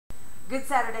Good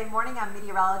Saturday morning. I'm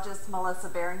meteorologist Melissa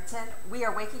Barrington. We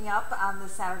are waking up on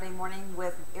this Saturday morning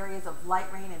with areas of light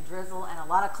rain and drizzle and a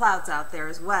lot of clouds out there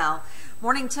as well.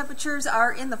 Morning temperatures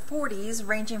are in the 40s,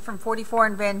 ranging from 44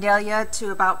 in Vandalia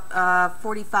to about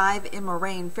 45 in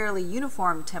Moraine, fairly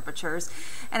uniform temperatures.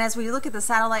 And as we look at the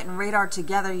satellite and radar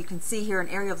together, you can see here an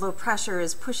area of low pressure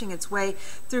is pushing its way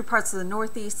through parts of the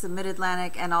Northeast, the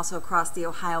Mid-Atlantic, and also across the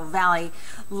Ohio Valley.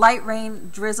 Light rain,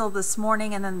 drizzle this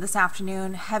morning, and then this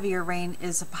afternoon, heavier rain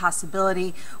is a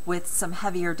possibility with some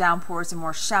heavier downpours and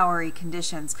more showery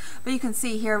conditions. But you can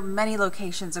see here many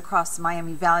locations across the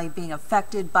Miami Valley being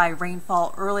affected by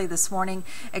rainfall early this morning.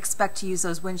 Expect to use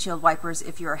those windshield wipers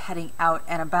if you are heading out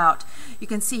and about. You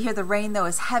can see here the rain though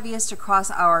is heaviest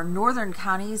across our northern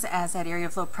counties as that area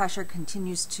of low pressure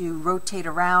continues to rotate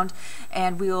around,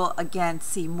 and we will again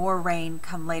see more rain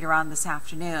come later on this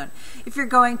afternoon. If you're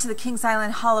going to the Kings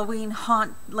Island Halloween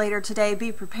haunt later today,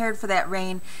 be prepared for that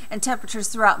rain, and temperatures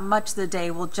throughout much of the day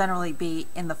will generally be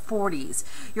in the 40s.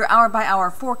 Your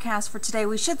hour-by-hour forecast for today,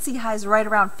 we should see highs right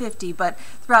around 50, but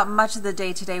throughout much of the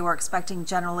day today we're expecting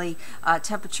generally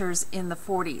temperatures in the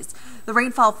 40s. The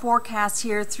rainfall forecast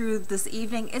here through this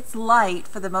evening, it's light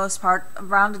for the most part,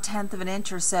 around 1/10 of an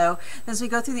inch or so. As we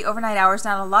go through the overnight hours,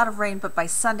 not a lot of rain, but by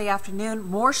Sunday afternoon,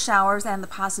 more showers and the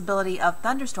possibility of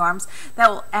thunderstorms that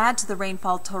will add to the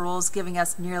rainfall totals, giving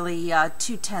us nearly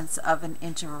 2/10 of an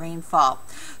inch of rainfall.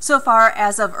 So far,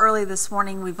 as of early this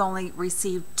morning, we've only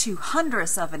received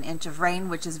 2/100ths of an inch of rain,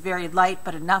 which is very light,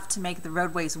 but enough to make the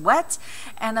roadways wet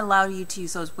and allow you to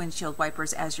use those windshield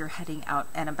wipers as you're heading out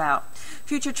and about.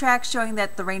 Future tracks showing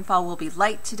that the rainfall will be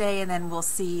light today, and then we'll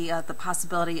see the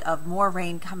possibility of more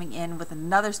rain coming in with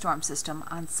another storm system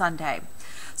on Sunday.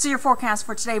 So your forecast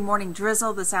for today: morning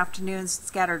drizzle, this afternoon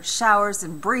scattered showers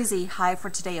and breezy, high for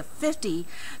today of 50.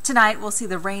 Tonight we'll see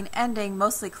the rain ending,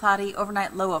 mostly cloudy,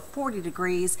 overnight low of 40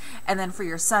 degrees, and then for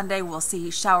your Sunday we'll see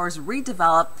showers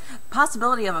redevelop.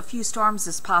 Possibility of a few storms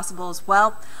is possible as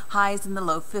well, highs in the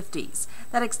low 50s.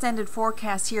 That extended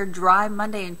forecast here: dry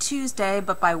Monday and Tuesday,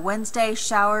 but by Wednesday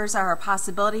showers are a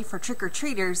possibility for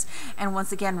trick-or-treaters, and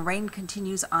once again rain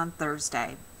continues on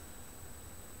Thursday.